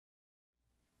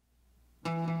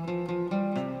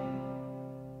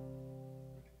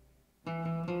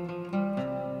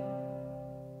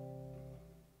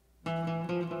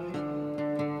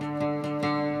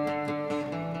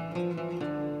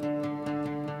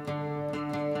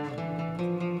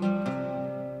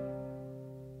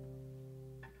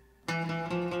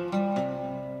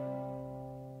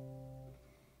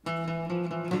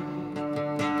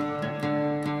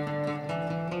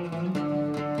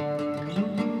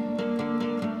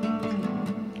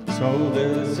So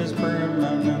this is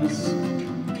permanence,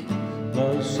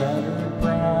 the shattered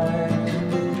pride.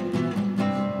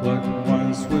 What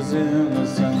once was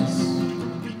innocence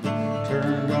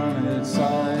turned on its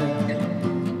side.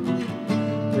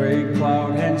 Gray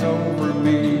cloud hangs over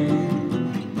me,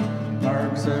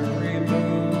 marks every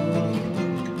move.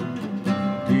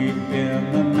 Deep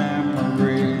in the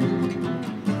memory,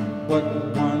 what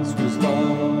once was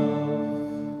love.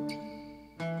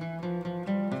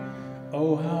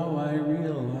 Oh, how I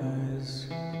realize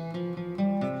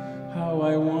how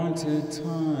I wanted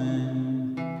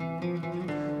time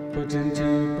put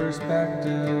into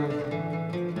perspective,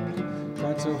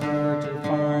 tried so hard to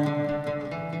find.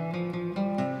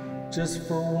 Just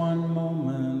for one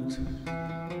moment,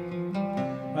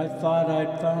 I thought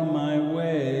I'd found my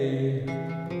way.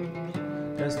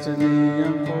 Destiny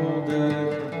unfolded,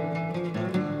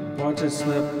 watch it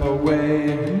slip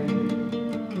away.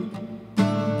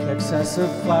 Excessive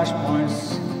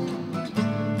flashpoints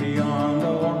beyond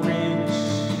all reach.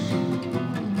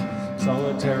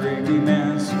 Solitary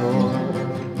demands for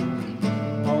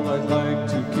all I'd like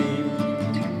to keep.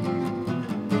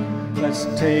 Let's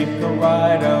take a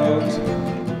ride out,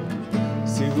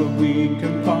 see what we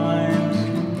can find.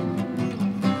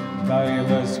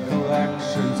 Valueless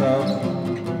collections of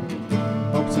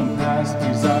hopes and past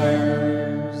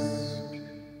desires.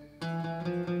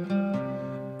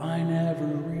 I never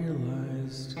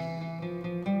realized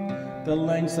the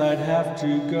lengths I'd have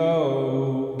to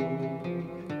go,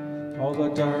 all the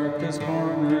darkest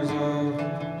corners of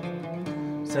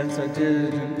sense I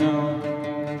didn't know.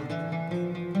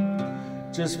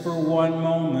 Just for one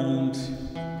moment,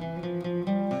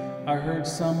 I heard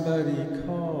somebody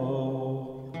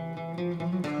call.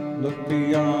 Look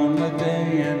beyond the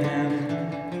day and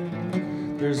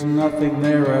end, there's nothing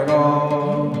there at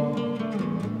all.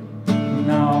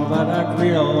 Now that I've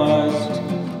realized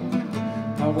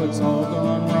how it's all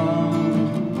gone wrong,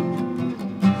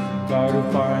 gotta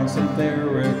find some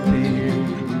therapy,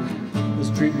 this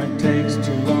treatment takes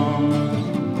too long.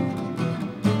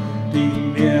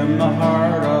 Deep in the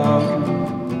heart of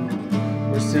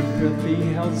where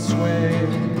sympathy held sway,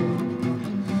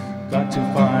 got to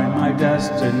find my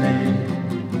destiny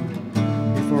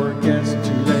before it gets